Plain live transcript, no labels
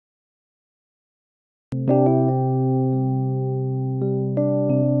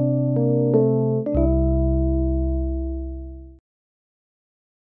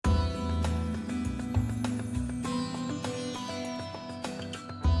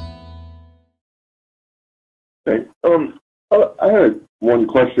Right. I had one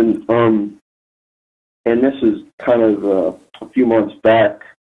question. And this is kind of a few months back.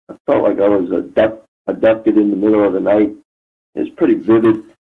 I felt like I was abducted in the middle of the night. It was pretty vivid,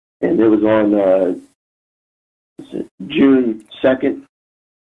 and it was on June 2nd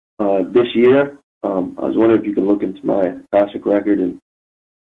this year. I was wondering if you could look into my Akashic record, and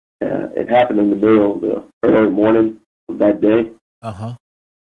it happened in the middle of the early morning of that day. Uh-huh.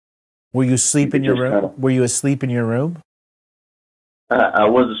 Were you asleep in your room? Were you asleep in your room? I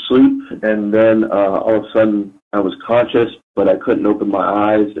was asleep, and then all of a sudden I was conscious, but I couldn't open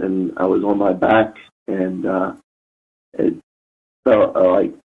my eyes, and I was on my back, and it felt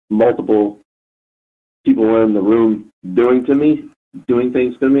like multiple people were in the room doing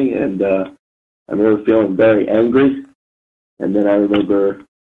things to me, and I remember feeling very angry, and then I remember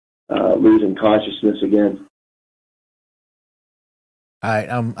losing consciousness again. All right,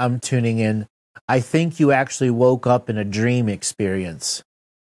 I'm tuning in. I think you actually woke up in a dream experience.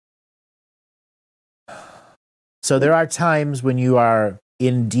 So there are times when you are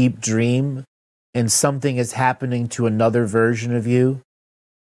in deep dream and something is happening to another version of you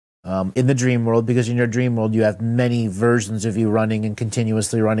in the dream world, because in your dream world you have many versions of you running and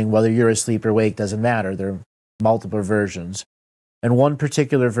continuously running, whether you're asleep or awake, doesn't matter. There are multiple versions. And one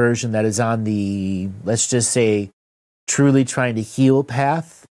particular version that is on the, let's just say, truly trying to heal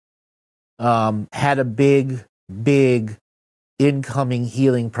path, had a big incoming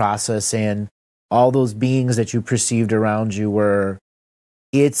healing process, and all those beings that you perceived around you were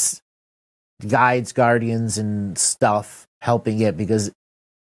its guides, guardians, and stuff helping it, because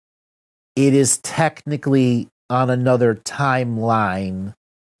it is technically on another timeline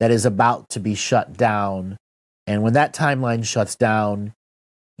that is about to be shut down. And when that timeline shuts down,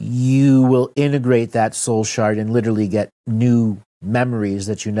 you will integrate that soul shard and literally get new memories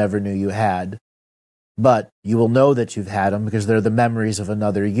that you never knew you had. But you will know that you've had them because they're the memories of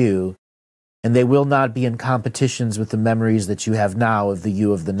another you, and they will not be in competitions with the memories that you have now of the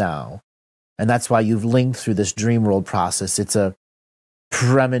you of the now. And that's why you've linked through this dream world process. It's a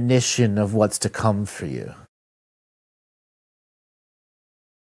premonition of what's to come for you.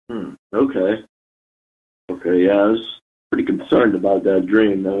 Okay. Okay, yeah, I was pretty concerned about that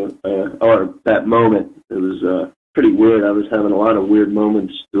dream, though, or that moment. It was pretty weird. I was having a lot of weird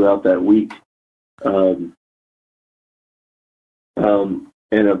moments throughout that week. And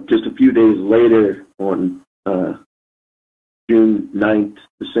just a few days later, on June 9th,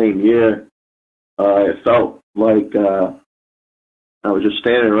 the same year, it felt like I was just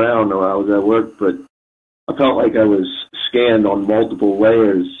standing around while I was at work, but I felt like I was scanned on multiple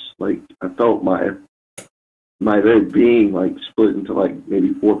layers. Like, I felt my very being like split into like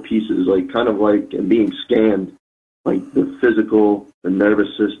maybe 4 pieces, like kind of like and being scanned, like the physical, the nervous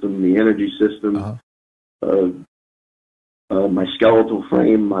system, the energy system, my skeletal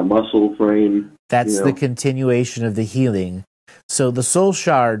frame, my muscle frame. That's the continuation of the healing. So the soul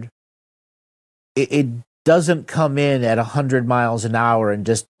shard, it doesn't come in at 100 miles an hour and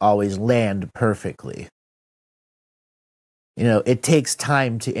just always land perfectly. You know, it takes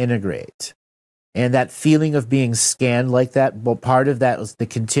time to integrate. And that feeling of being scanned like that, well, part of that was the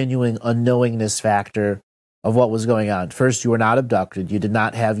continuing unknowingness factor of what was going on. First, you were not abducted. You did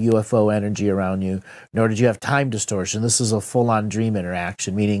not have UFO energy around you, nor did you have time distortion. This is a full-on dream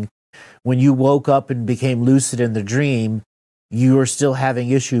interaction, meaning when you woke up and became lucid in the dream, you were still having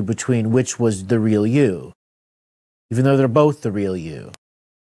issue between which was the real you, even though they're both the real you.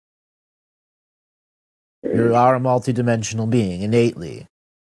 You are a multidimensional being, innately.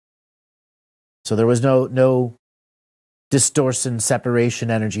 So there was no distortion,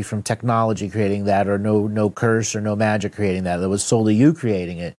 separation energy from technology creating that, or no curse or no magic creating that. It was solely you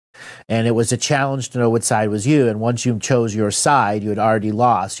creating it. And it was a challenge to know what side was you. And once you chose your side, you had already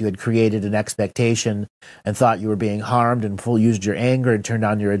lost. You had created an expectation and thought you were being harmed and used your anger and turned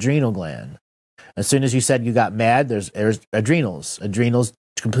on your adrenal gland. As soon as you said you got mad, there's adrenals. Adrenals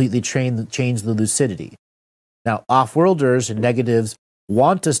completely change the lucidity. Now, off-worlders and negatives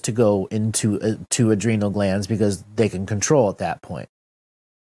want us to go into to adrenal glands because they can control at that point.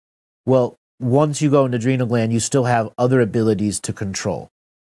 Well, once you go into adrenal gland, you still have other abilities to control.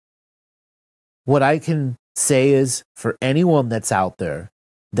 What I can say is, for anyone that's out there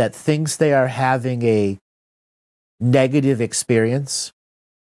that thinks they are having a negative experience,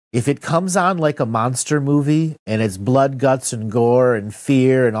 if it comes on like a monster movie and it's blood, guts, and gore and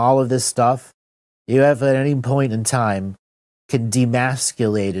fear and all of this stuff, you have at any point in time can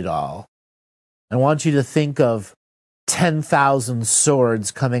demasculate it all. I want you to think of 10,000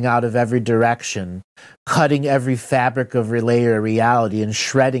 swords coming out of every direction, cutting every fabric of layer of reality and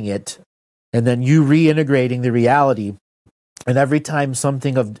shredding it And then you reintegrating the reality. And every time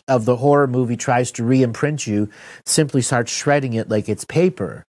something of the horror movie tries to re-imprint you, simply start shredding it like it's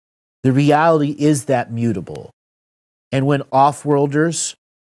paper. The reality is that mutable. And when off-worlders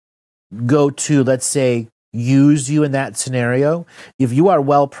go to, let's say, use you in that scenario, if you are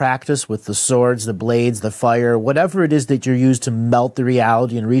well practiced with the swords, the blades, the fire, whatever it is that you're used to melt the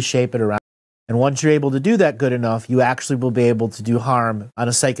reality and reshape it around, and once you're able to do that good enough, you actually will be able to do harm on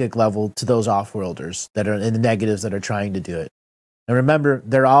a psychic level to those off-worlders that are in the negatives that are trying to do it. And remember,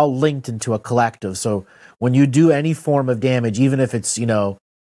 they're all linked into a collective. So when you do any form of damage, even if it's, making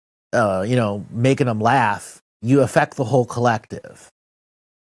them laugh, you affect the whole collective.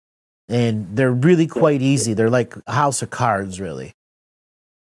 And they're really quite easy. They're like a house of cards, really.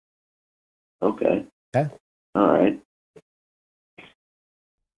 Okay. Okay. All right.